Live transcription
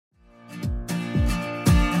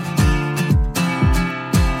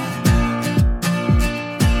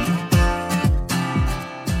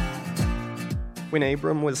When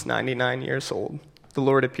Abram was 99 years old, the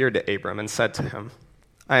Lord appeared to Abram and said to him,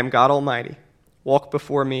 I am God Almighty. Walk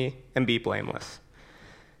before me and be blameless.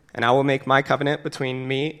 And I will make my covenant between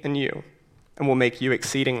me and you, and will make you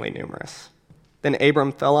exceedingly numerous. Then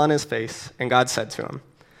Abram fell on his face, and God said to him,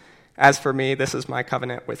 As for me, this is my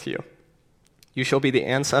covenant with you. You shall be the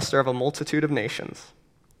ancestor of a multitude of nations.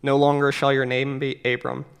 No longer shall your name be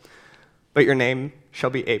Abram, but your name shall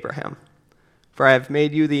be Abraham. For I have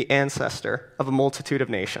made you the ancestor of a multitude of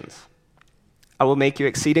nations. I will make you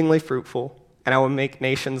exceedingly fruitful, and I will make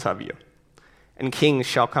nations of you, and kings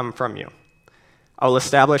shall come from you. I will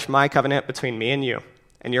establish my covenant between me and you,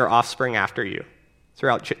 and your offspring after you,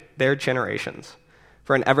 throughout their generations,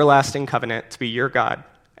 for an everlasting covenant to be your God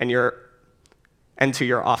and to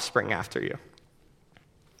your offspring after you.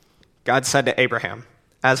 God said to Abraham,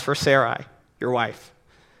 As for Sarai, your wife,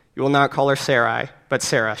 you will not call her Sarai, but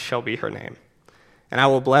Sarah shall be her name. And I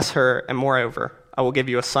will bless her, and moreover, I will give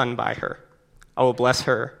you a son by her. I will bless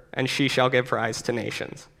her, and she shall give rise to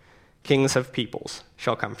nations. Kings of peoples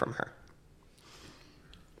shall come from her.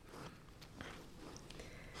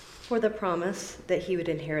 For the promise that he would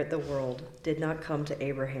inherit the world did not come to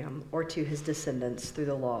Abraham or to his descendants through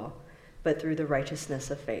the law, but through the righteousness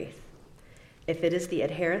of faith. If it is the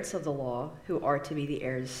adherents of the law who are to be the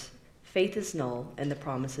heirs, faith is null and the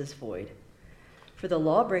promise is void. For the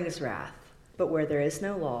law brings wrath, but where there is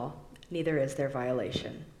no law, neither is there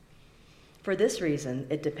violation. For this reason,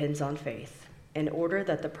 it depends on faith, in order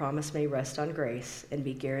that the promise may rest on grace and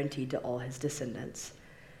be guaranteed to all his descendants,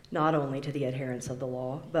 not only to the adherents of the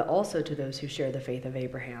law, but also to those who share the faith of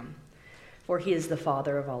Abraham. For he is the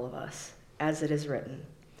father of all of us, as it is written,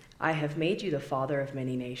 I have made you the father of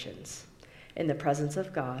many nations, in the presence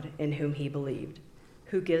of God, in whom he believed,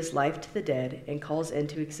 who gives life to the dead and calls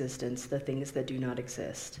into existence the things that do not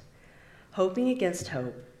exist. Hoping against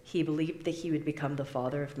hope, he believed that he would become the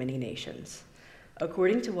father of many nations.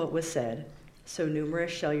 According to what was said, so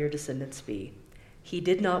numerous shall your descendants be. He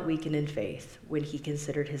did not weaken in faith when he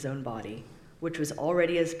considered his own body, which was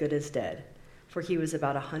already as good as dead, for he was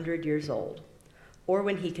about 100 years old, or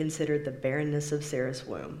when he considered the barrenness of Sarah's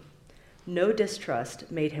womb. No distrust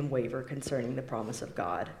made him waver concerning the promise of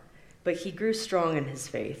God, but he grew strong in his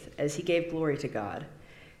faith as he gave glory to God,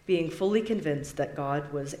 being fully convinced that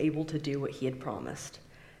God was able to do what he had promised.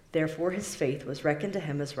 Therefore his faith was reckoned to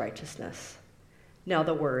him as righteousness. Now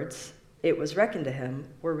the words, "It was reckoned to him,"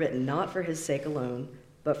 were written not for his sake alone,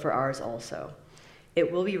 but for ours also.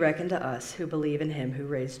 It will be reckoned to us who believe in him who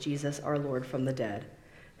raised Jesus our Lord from the dead,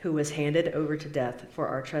 who was handed over to death for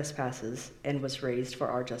our trespasses and was raised for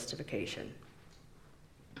our justification.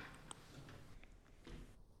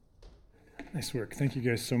 Nice work. Thank you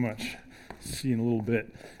guys so much. See you in a little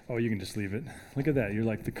bit. Oh, you can just leave it. Look at that. You're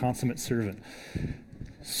like the consummate servant.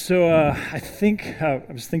 So I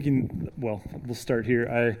was thinking, well, we'll start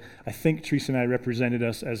here. I think Teresa and I represented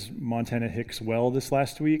us as Montana Hicks well this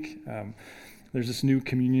last week. There's this new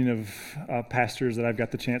communion of pastors that I've got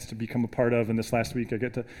the chance to become a part of, and this last week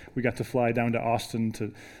we got to fly down to Austin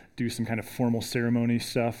to do some kind of formal ceremony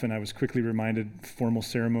stuff, and I was quickly reminded formal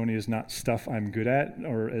ceremony is not stuff I'm good at,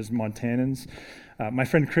 or as Montanans. My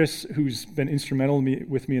friend Chris, who's been instrumental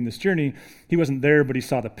with me in this journey, he wasn't there, but he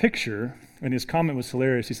saw the picture, and his comment was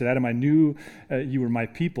hilarious. He said, "Adam, I knew you were my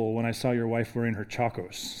people when I saw your wife wearing her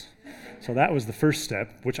chacos." So that was the first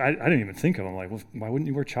step, which I didn't even think of. I'm like, well, why wouldn't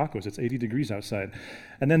you wear chacos? It's 80 degrees outside.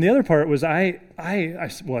 And then the other part was I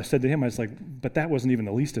said to him, I was like, but that wasn't even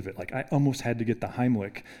the least of it. Like, I almost had to get the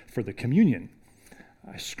Heimlich for the communion.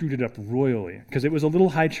 I screwed it up royally because it was a little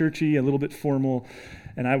high churchy, a little bit formal,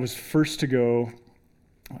 and I was first to go.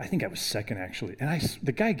 I think I was second, actually. And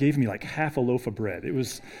the guy gave me like half a loaf of bread. It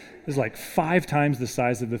was like 5 times the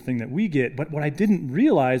size of the thing that we get. But what I didn't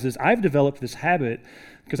realize is I've developed this habit,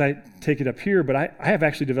 because I take it up here, but I have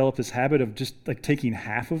actually developed this habit of just like taking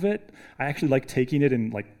half of it. I actually like taking it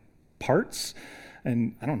in like parts.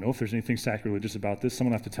 And I don't know if there's anything sacrilegious about this.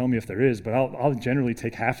 Someone will have to tell me if there is, but I'll generally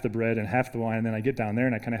take half the bread and half the wine, and then I get down there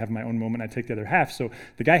and I kind of have my own moment. And I take the other half. So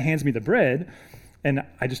the guy hands me the bread, and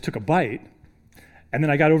I just took a bite. And then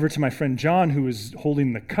I got over to my friend John, who was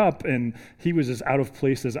holding the cup, and he was as out of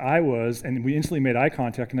place as I was, and we instantly made eye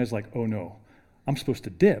contact, and I was like, oh no, I'm supposed to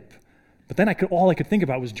dip. But then all I could think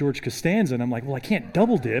about was George Costanza, and I'm like, well, I can't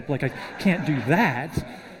double dip, like I can't do that.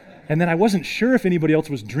 And then I wasn't sure if anybody else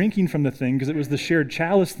was drinking from the thing, because it was the shared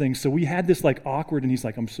chalice thing, so we had this like awkward, and he's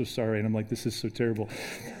like, I'm so sorry, and I'm like, this is so terrible.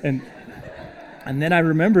 And then I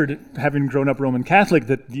remembered, having grown up Roman Catholic,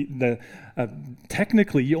 that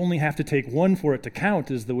technically you only have to take one for it to count,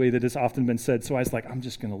 is the way that it's often been said. So I was like, I'm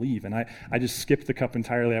just going to leave. And I just skipped the cup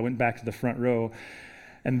entirely. I went back to the front row.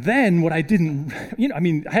 And then what I didn't,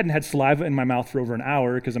 I hadn't had saliva in my mouth for over an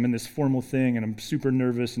hour because I'm in this formal thing and I'm super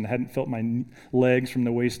nervous and hadn't felt my legs from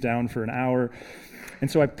the waist down for an hour.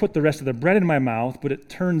 And so I put the rest of the bread in my mouth, but it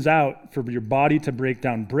turns out for your body to break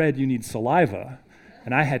down bread, you need saliva.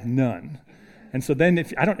 And I had none. And so then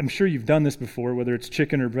I'm sure you've done this before, whether it's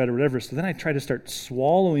chicken or bread or whatever. So then I try to start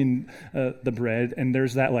swallowing the bread, and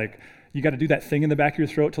there's that you got to do that thing in the back of your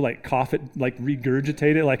throat to cough it,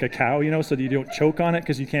 regurgitate it like a cow, so that you don't choke on it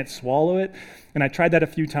because you can't swallow it. And I tried that a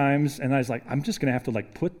few times, and I was like, I'm just going to have to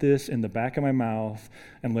put this in the back of my mouth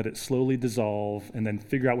and let it slowly dissolve and then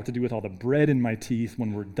figure out what to do with all the bread in my teeth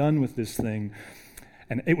when we're done with this thing.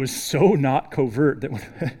 And it was so not covert that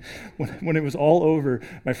when it was all over,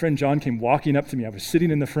 my friend John came walking up to me. I was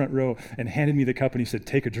sitting in the front row and handed me the cup, and he said,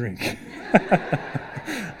 "Take a drink."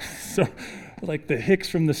 So, the hicks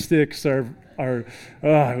from the sticks it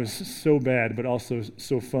was so bad, but also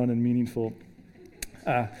so fun and meaningful.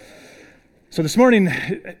 So this morning,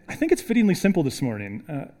 I think it's fittingly simple this morning,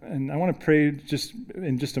 and I want to pray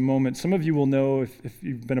in just a moment. Some of you will know, if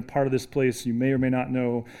you've been a part of this place, you may or may not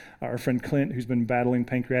know our friend Clint, who's been battling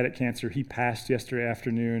pancreatic cancer. He passed yesterday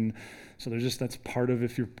afternoon, so that's part of,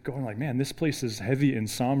 if you're going man, this place is heavy and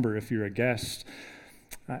somber if you're a guest.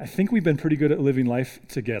 I think we've been pretty good at living life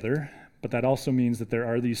together, but that also means that there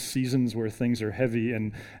are these seasons where things are heavy,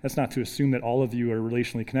 and that's not to assume that all of you are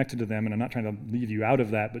relationally connected to them, and I'm not trying to leave you out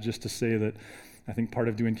of that, but just to say that I think part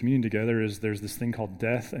of doing communion together is there's this thing called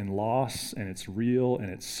death and loss, and it's real,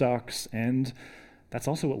 and it sucks, and that's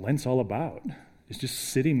also what Lent's all about, is just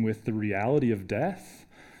sitting with the reality of death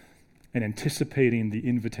and anticipating the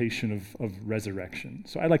invitation of resurrection.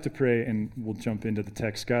 So I'd like to pray, and we'll jump into the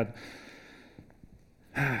text. God,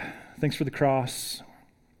 thanks for the cross.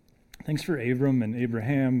 Thanks for Abram and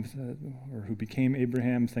Abraham, or who became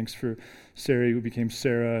Abraham. Thanks for Sarah, who became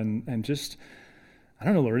Sarah. And just, I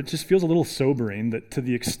don't know, Lord, it just feels a little sobering that to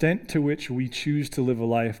the extent to which we choose to live a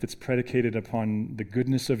life that's predicated upon the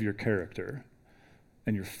goodness of your character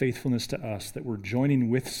and your faithfulness to us, that we're joining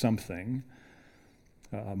with something,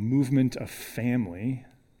 a movement of family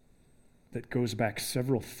that goes back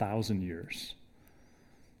several thousand years.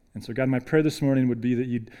 And so, God, my prayer this morning would be that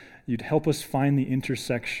you'd help us find the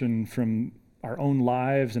intersection from our own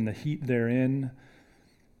lives and the heat therein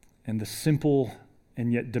and the simple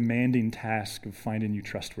and yet demanding task of finding you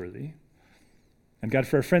trustworthy. And God,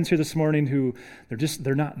 for our friends here this morning who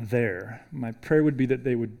they're not there, my prayer would be that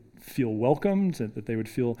they would feel welcomed, that they would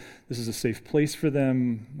feel this is a safe place for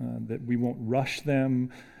them, that we won't rush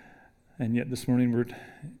them. And yet this morning we're,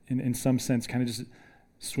 in some sense, kind of just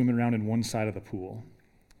swimming around in one side of the pool.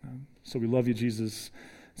 So we love you, Jesus.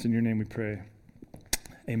 It's in your name we pray.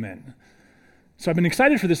 Amen. So I've been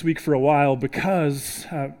excited for this week for a while because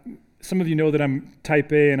some of you know that I'm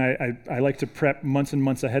type A, and I like to prep months and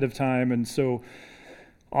months ahead of time. And so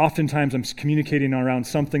oftentimes I'm communicating around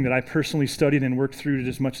something that I personally studied and worked through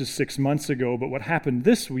as much as 6 months ago. But what happened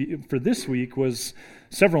this week was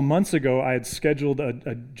several months ago I had scheduled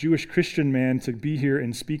a Jewish Christian man to be here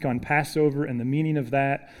and speak on Passover and the meaning of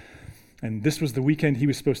that. And this was the weekend he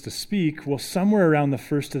was supposed to speak. Well, somewhere around the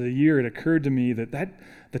first of the year, it occurred to me that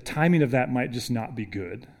the timing of that might just not be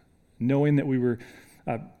good. Knowing that we were,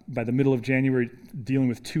 by the middle of January, dealing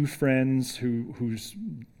with two friends whose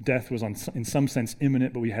death was in some sense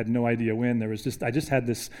imminent, but we had no idea when. I just had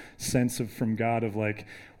this sense from God of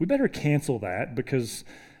we better cancel that, because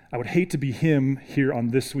I would hate to be him here on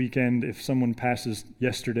this weekend if someone passes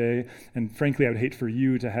yesterday. And frankly, I would hate for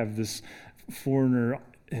you to have this foreigner,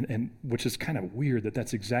 and which is kind of weird that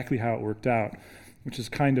that's exactly how it worked out, which is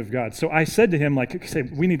kind of God. So I said to him,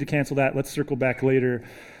 we need to cancel that. Let's circle back later.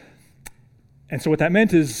 And so what that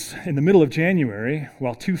meant is, in the middle of January,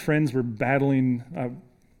 while two friends were battling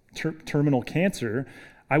terminal cancer,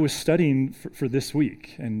 I was studying for this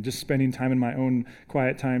week and just spending time in my own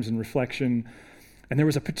quiet times and reflection. And there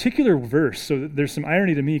was a particular verse, so there's some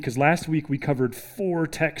irony to me, because last week we covered 4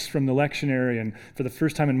 texts from the lectionary, and for the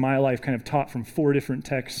first time in my life kind of taught from 4 different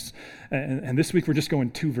texts, and this week we're just going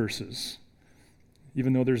 2 verses,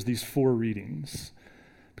 even though there's these 4 readings.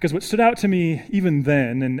 Because what stood out to me even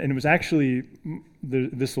then, and it was actually,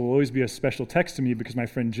 this will always be a special text to me, because my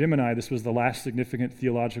friend Jim and I, this was the last significant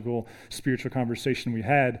theological, spiritual conversation we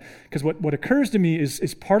had, because what occurs to me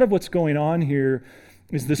is part of what's going on here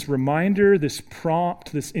is this reminder, this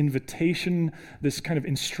prompt, this invitation, this kind of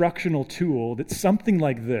instructional tool that's something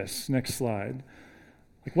like this. Next slide.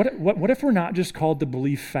 What if we're not just called to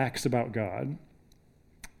believe facts about God?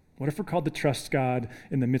 What if we're called to trust God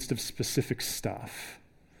in the midst of specific stuff?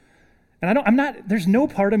 And there's no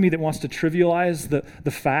part of me that wants to trivialize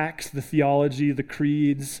the facts, the theology, the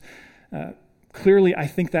creeds. Clearly, I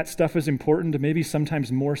think that stuff is important, maybe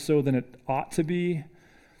sometimes more so than it ought to be.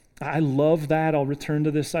 I love that. I'll return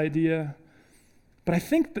to this idea. But I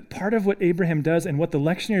think that part of what Abraham does and what the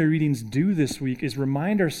lectionary readings do this week is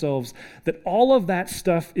remind ourselves that all of that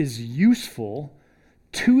stuff is useful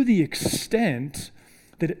to the extent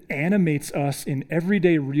that it animates us in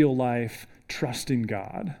everyday real life trusting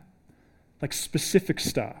God, like specific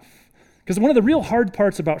stuff. Because one of the real hard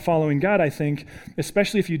parts about following God, I think,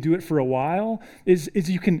 especially if you do it for a while, is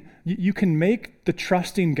you can make the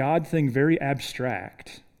trusting God thing very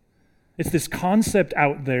abstract. It's this concept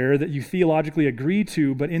out there that you theologically agree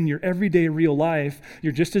to, but in your everyday real life,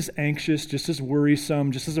 you're just as anxious, just as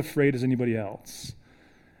worrisome, just as afraid as anybody else.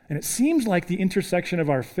 And it seems like the intersection of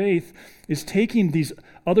our faith is taking these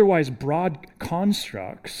otherwise broad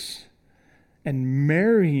constructs and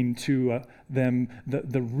marrying to them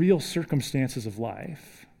the real circumstances of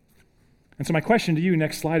life. And so my question to you,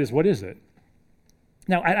 next slide, is what is it?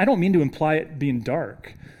 Now, I don't mean to imply it being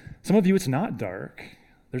dark. Some of you, it's not dark.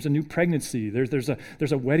 There's a new pregnancy. There's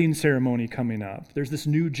a wedding ceremony coming up. There's this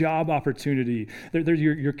new job opportunity.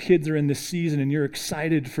 Your kids are in this season and you're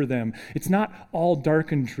excited for them. It's not all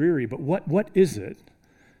dark and dreary, but what is it?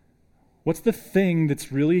 What's the thing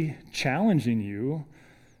that's really challenging you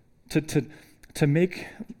to make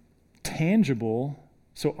tangible?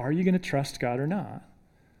 So are you going to trust God or not?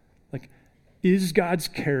 Like, is God's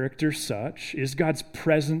character such? Is God's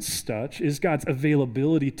presence such? Is God's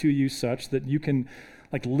availability to you such that you can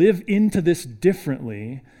live into this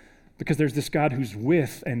differently because there's this God who's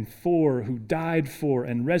with and for, who died for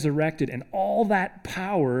and resurrected, and all that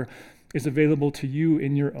power is available to you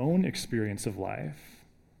in your own experience of life.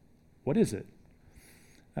 What is it?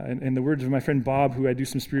 In the words of my friend Bob, who I do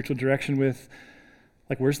some spiritual direction with,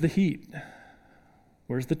 where's the heat?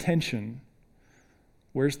 Where's the tension?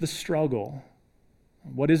 Where's the struggle?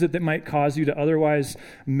 What is it that might cause you to otherwise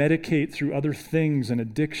medicate through other things and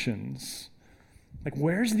addictions?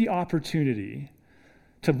 Where's the opportunity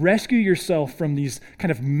to rescue yourself from these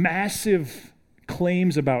kind of massive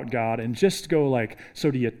claims about God and just go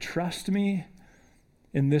so do you trust me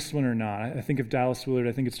in this one or not? I think of Dallas Willard.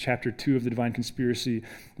 I think it's chapter 2 of The Divine Conspiracy,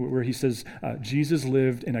 where he says, Jesus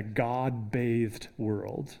lived in a God-bathed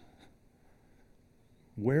world.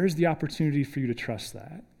 Where's the opportunity for you to trust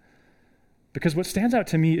that? Because what stands out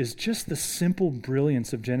to me is just the simple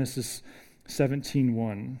brilliance of Genesis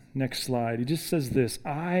 17:1. Next slide. He just says this: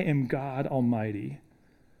 I am God Almighty.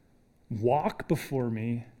 Walk before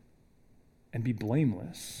me and be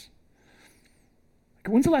blameless.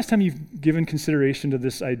 When's the last time you've given consideration to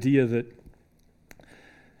this idea that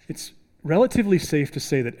it's relatively safe to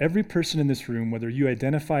say that every person in this room, whether you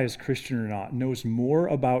identify as Christian or not, knows more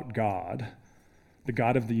about God, the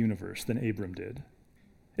God of the universe, than Abram did?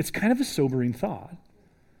 It's kind of a sobering thought.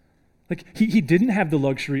 He didn't have the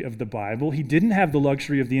luxury of the Bible. He didn't have the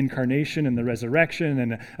luxury of the incarnation and the resurrection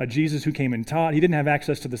and a Jesus who came and taught. He didn't have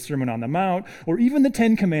access to the Sermon on the Mount or even the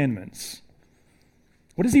Ten Commandments.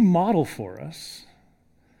 What does he model for us?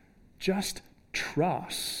 Just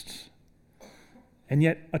trust. And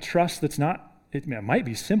yet a trust that's not, it might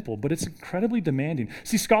be simple, but it's incredibly demanding.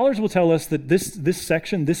 See, scholars will tell us that this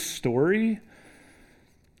section, this story,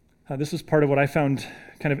 this is part of what I found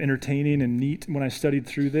kind of entertaining and neat when I studied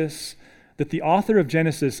through this, that the author of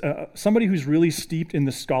Genesis, somebody who's really steeped in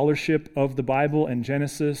the scholarship of the Bible and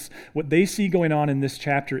Genesis, what they see going on in this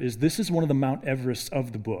chapter is this is one of the Mount Everests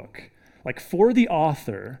of the book. For the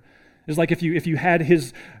author, it's like if you had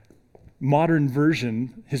his modern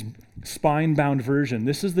version, his spine-bound version,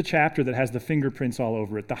 this is the chapter that has the fingerprints all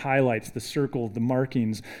over it, the highlights, the circle, the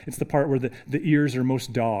markings. It's the part where the ears are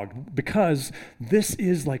most dogged, because this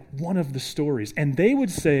is one of the stories. And they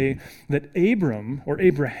would say that Abram, or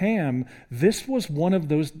Abraham, this was one of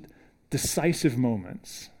those decisive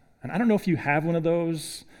moments. And I don't know if you have one of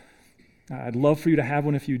those. I'd love for you to have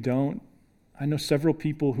one if you don't. I know several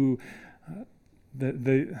people who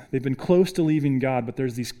they've been close to leaving God, but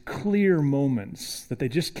there's these clear moments that they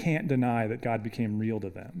just can't deny that God became real to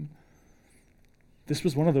them. This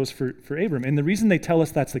was one of those for Abram. And the reason they tell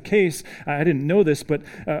us that's the case, I didn't know this, but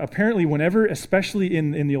apparently whenever, especially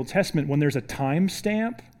in the Old Testament, when there's a time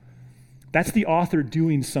stamp, that's the author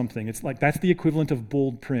doing something. It's that's the equivalent of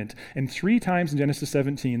bold print. And 3 times in Genesis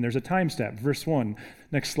 17, there's a time stamp. Verse 1,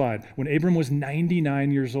 next slide, when Abram was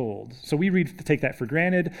 99 years old. So we take that for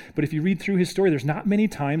granted, but if you read through his story, there's not many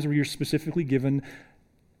times where you're specifically given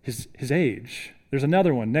his age. There's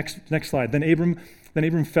another one. Next slide. Then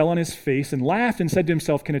Abram fell on his face and laughed and said to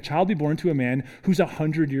himself, can a child be born to a man who's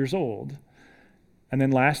 100 years old? And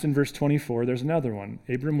then last in verse 24, there's another one.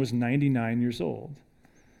 Abram was 99 years old.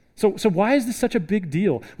 So why is this such a big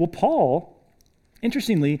deal? Well, Paul,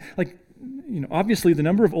 Interestingly, obviously the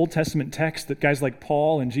number of Old Testament texts that guys like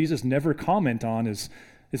Paul and Jesus never comment on is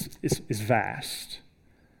vast.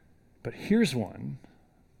 But here's one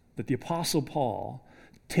that the Apostle Paul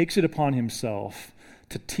takes it upon himself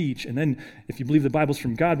to teach, and then, if you believe the Bible's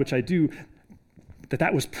from God, which I do,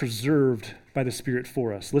 that was preserved by the Spirit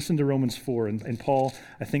for us. Listen to Romans 4, and Paul,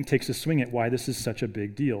 I think, takes a swing at why this is such a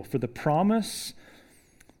big deal. For the promise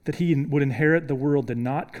that he would inherit the world did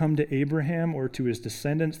not come to Abraham or to his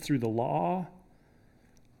descendants through the law,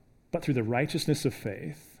 but through the righteousness of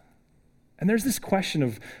faith. And there's this question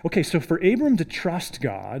of, okay, so for Abram to trust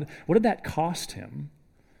God, what did that cost him?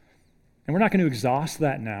 And we're not going to exhaust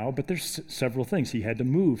that now, but there's several things. He had to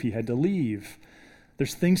move. He had to leave.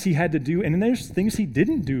 There's things he had to do, and then there's things he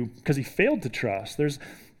didn't do because he failed to trust. There's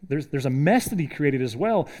a mess that he created as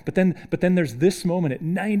well. But then there's this moment at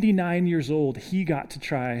 99 years old, he got to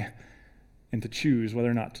try and to choose whether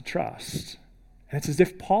or not to trust. And it's as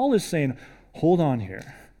if Paul is saying, hold on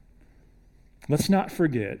here. Let's not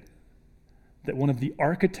forget that one of the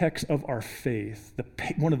architects of our faith,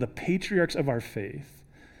 one of the patriarchs of our faith,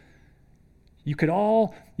 you could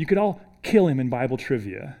all kill him in Bible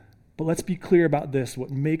trivia. But let's be clear about this.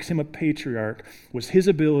 What makes him a patriarch was his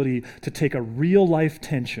ability to take a real life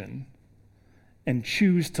tension and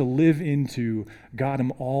choose to live into, God,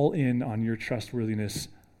 I'm all in on your trustworthiness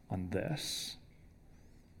on this.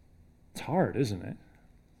 It's hard, isn't it?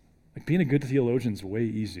 Being a good theologian is way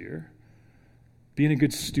easier. Being a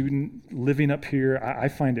good student, living up here, I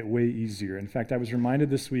find it way easier. In fact, I was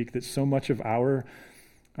reminded this week that so much of our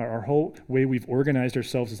whole way we've organized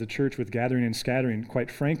ourselves as a church with gathering and scattering,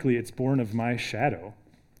 quite frankly, it's born of my shadow.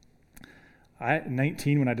 At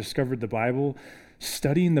 19, when I discovered the Bible,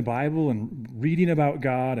 studying the Bible and reading about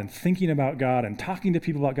God and thinking about God and talking to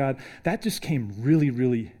people about God, that just came really,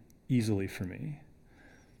 really easily for me.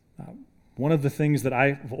 One of the things that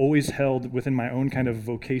I've always held within my own kind of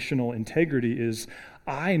vocational integrity is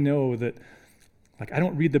I know that I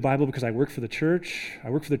don't read the Bible because I work for the church. I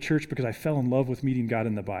work for the church because I fell in love with meeting God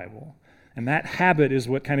in the Bible. And that habit is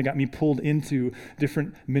what kind of got me pulled into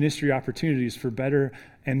different ministry opportunities for better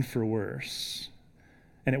and for worse.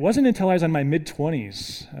 And it wasn't until I was in my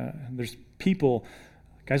mid-20s, there's people,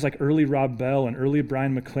 guys like early Rob Bell and early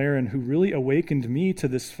Brian McLaren, who really awakened me to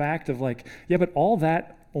this fact of yeah, but all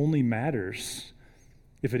that only matters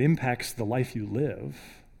if it impacts the life you live.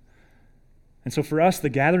 And so for us, the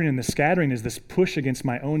gathering and the scattering is this push against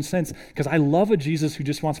my own sense, because I love a Jesus who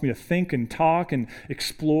just wants me to think and talk and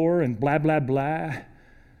explore and blah, blah, blah.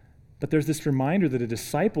 But there's this reminder that a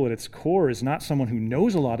disciple at its core is not someone who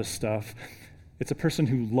knows a lot of stuff. It's a person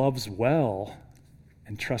who loves well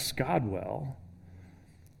and trusts God well.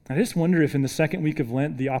 I just wonder if in the second week of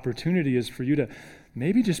Lent, the opportunity is for you to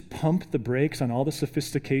maybe just pump the brakes on all the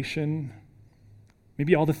sophistication,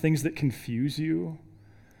 maybe all the things that confuse you,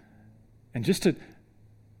 and just to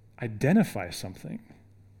identify something.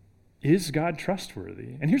 Is God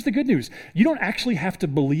trustworthy? And here's the good news. You don't actually have to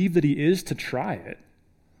believe that he is to try it.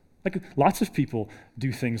 Lots of people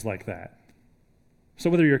do things like that. So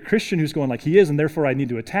whether you're a Christian who's going he is, and therefore I need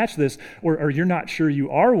to attach this, or you're not sure you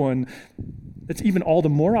are one, it's even all the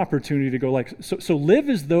more opportunity to go so live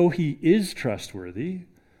as though he is trustworthy,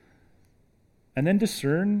 and then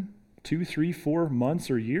discern 2, 3, 4 months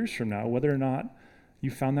or years from now whether or not you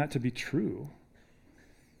found that to be true.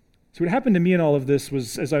 So what happened to me in all of this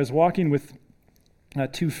was, as I was walking with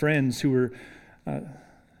two friends who were,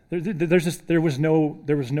 there was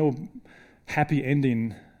no happy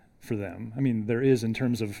ending for them. I mean, there is in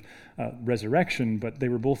terms of resurrection, but they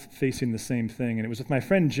were both facing the same thing. And it was with my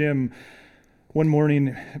friend Jim. One morning,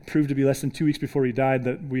 it proved to be less than 2 weeks before he died,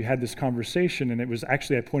 that we had this conversation, and it was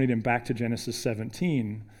actually, I pointed him back to Genesis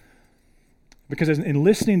 17. Because in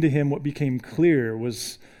listening to him, what became clear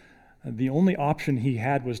was the only option he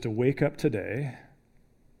had was to wake up today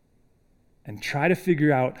and try to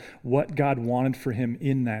figure out what God wanted for him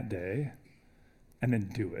in that day, and then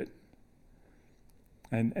do it.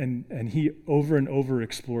 And he over and over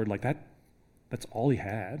explored that. That's all he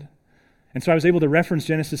had. And so I was able to reference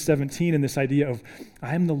Genesis 17 and this idea of,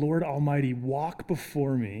 I am the Lord Almighty, walk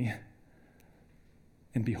before me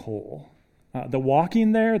and be whole. The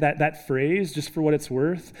walking there, that phrase, just for what it's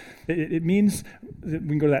worth, it means, we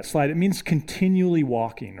can go to that slide, it means continually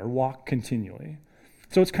walking, or walk continually.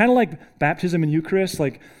 So it's kind of like baptism and Eucharist,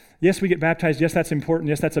 yes, we get baptized, yes, that's important,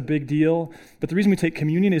 yes, that's a big deal, but the reason we take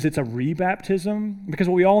communion is it's a rebaptism, because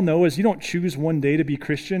what we all know is you don't choose one day to be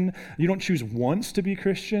Christian, you don't choose once to be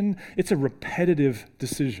Christian, it's a repetitive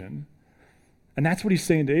decision. And that's what he's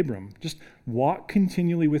saying to Abram, just walk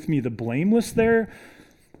continually with me. The blameless there,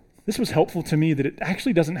 this was helpful to me that it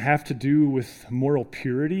actually doesn't have to do with moral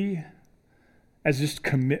purity as just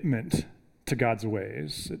commitment to God's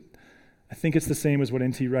ways. I think it's the same as what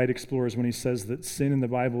N.T. Wright explores when he says that sin in the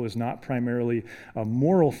Bible is not primarily a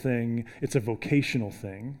moral thing, it's a vocational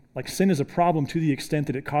thing. Like sin is a problem to the extent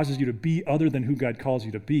that it causes you to be other than who God calls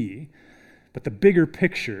you to be. But the bigger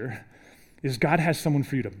picture is God has someone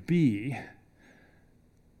for you to be,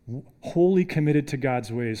 wholly committed to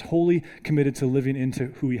God's ways, wholly committed to living into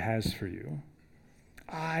who he has for you.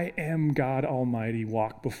 I am God Almighty,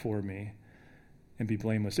 walk before me and be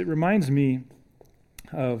blameless. It reminds me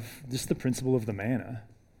of just the principle of the manna.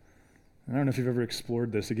 I don't know if you've ever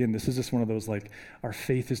explored this. Again, this is just one of those, like, our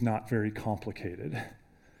faith is not very complicated.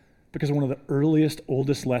 Because one of the earliest,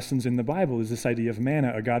 oldest lessons in the Bible is this idea of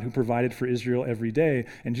manna, a God who provided for Israel every day.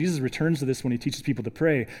 And Jesus returns to this when he teaches people to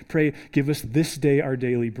pray. Pray, give us this day our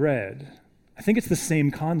daily bread. I think it's the same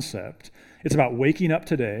concept. It's about waking up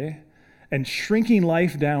today and shrinking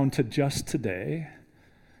life down to just today.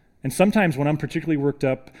 And sometimes when I'm particularly worked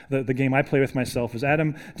up, the game I play with myself is,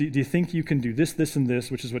 Adam, do you think you can do this, this, and this,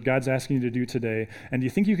 which is what God's asking you to do today? And do you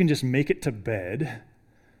think you can just make it to bed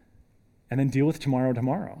and then deal with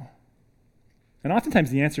tomorrow? And oftentimes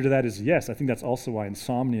the answer to that is yes. I think that's also why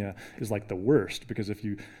insomnia is like the worst, because if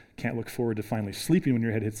you can't look forward to finally sleeping when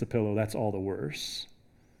your head hits the pillow, that's all the worse.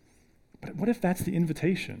 But what if that's the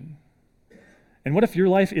invitation? And what if your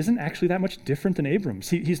life isn't actually that much different than Abram's?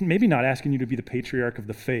 He's maybe not asking you to be the patriarch of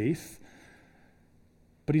the faith,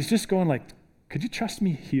 but he's just going like, could you trust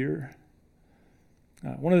me here?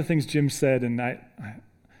 One of the things Jim said, and I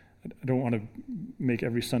don't want to make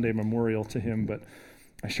every Sunday a memorial to him, but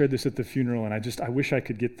I shared this at the funeral, and I wish I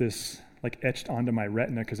could get this like etched onto my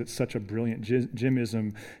retina because it's such a brilliant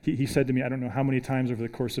Jimism. He said to me, I don't know how many times over the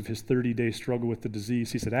course of his 30-day struggle with the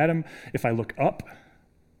disease, he said, Adam, if I look up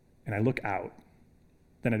and I look out,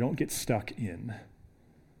 then I don't get stuck in.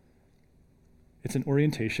 It's an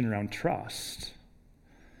orientation around trust.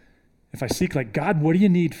 If I seek like, God, what do you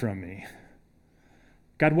need from me?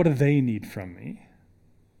 God, what do they need from me?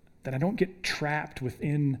 Then I don't get trapped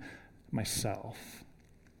within myself.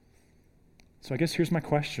 So I guess here's my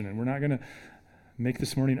question, and we're not going to make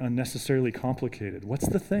this morning unnecessarily complicated. What's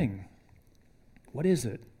the thing? What is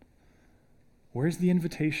it? Where's the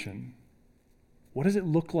invitation? What does it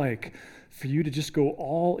look like for you to just go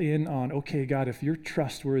all in on, okay, God, if you're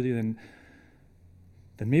trustworthy, then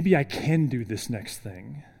maybe I can do this next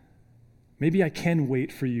thing. Maybe I can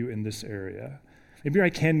wait for you in this area. Maybe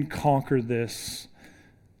I can conquer this.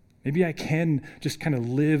 Maybe I can just kind of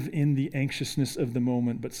live in the anxiousness of the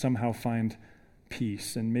moment, but somehow find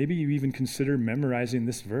peace. And maybe you even consider memorizing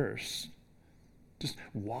this verse. Just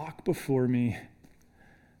walk before me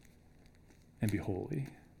and be holy.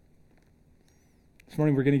 This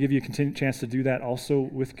morning we're going to give you a continued chance to do that also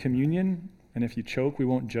with communion. And if you choke, we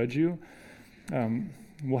won't judge you.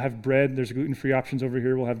 We'll have bread. There's gluten-free options over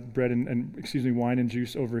here. We'll have bread and wine and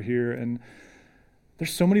juice over here. And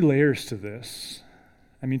there's so many layers to this.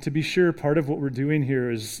 I mean, to be sure, part of what we're doing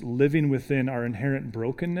here is living within our inherent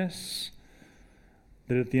brokenness,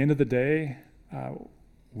 that at the end of the day,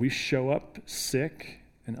 we show up sick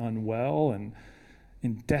and unwell and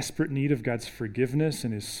in desperate need of God's forgiveness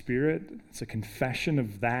and his Spirit. It's a confession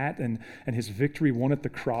of that and his victory won at the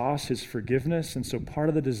cross, his forgiveness. And so part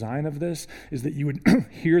of the design of this is that you would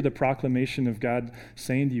hear the proclamation of God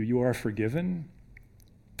saying to you, you are forgiven.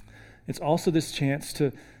 It's also this chance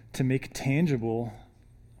to make tangible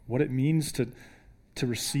what it means to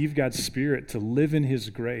receive God's Spirit, to live in his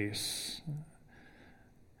grace.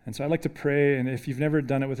 And so I'd like to pray, and if you've never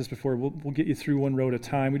done it with us before, we'll get you through one row at a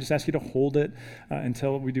time. We just ask you to hold it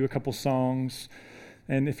until we do a couple songs.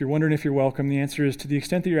 And if you're wondering if you're welcome, the answer is to the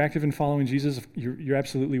extent that you're active in following Jesus, you're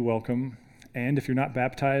absolutely welcome. And if you're not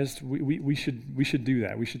baptized, we should do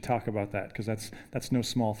that. We should talk about that, because that's no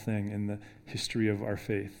small thing in the history of our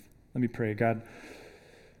faith. Let me pray. God,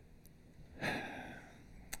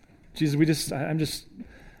 Jesus, I'm just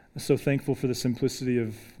so thankful for the simplicity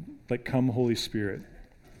of, like, come Holy Spirit.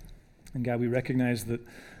 And God, we recognize that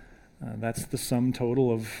that's the sum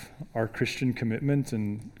total of our Christian commitment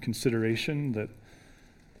and consideration,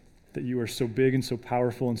 that you are so big and so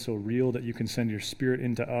powerful and so real that you can send your Spirit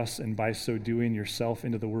into us, and by so doing, yourself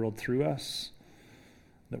into the world through us.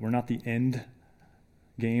 That we're not the end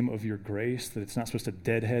game of your grace, that it's not supposed to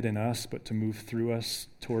deadhead in us, but to move through us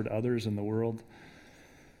toward others in the world.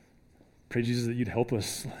 Pray, Jesus, that you'd help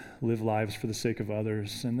us live lives for the sake of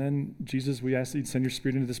others. And then, Jesus, we ask that you'd send your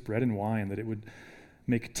Spirit into this bread and wine, that it would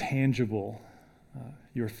make tangible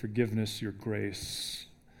your forgiveness, your grace,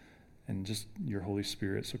 and just your Holy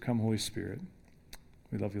Spirit. So come, Holy Spirit.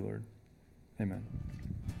 We love you, Lord. Amen.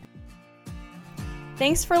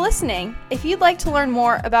 Thanks for listening. If you'd like to learn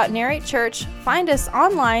more about Narrate Church, find us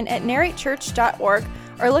online at narratechurch.org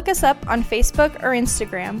or look us up on Facebook or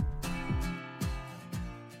Instagram.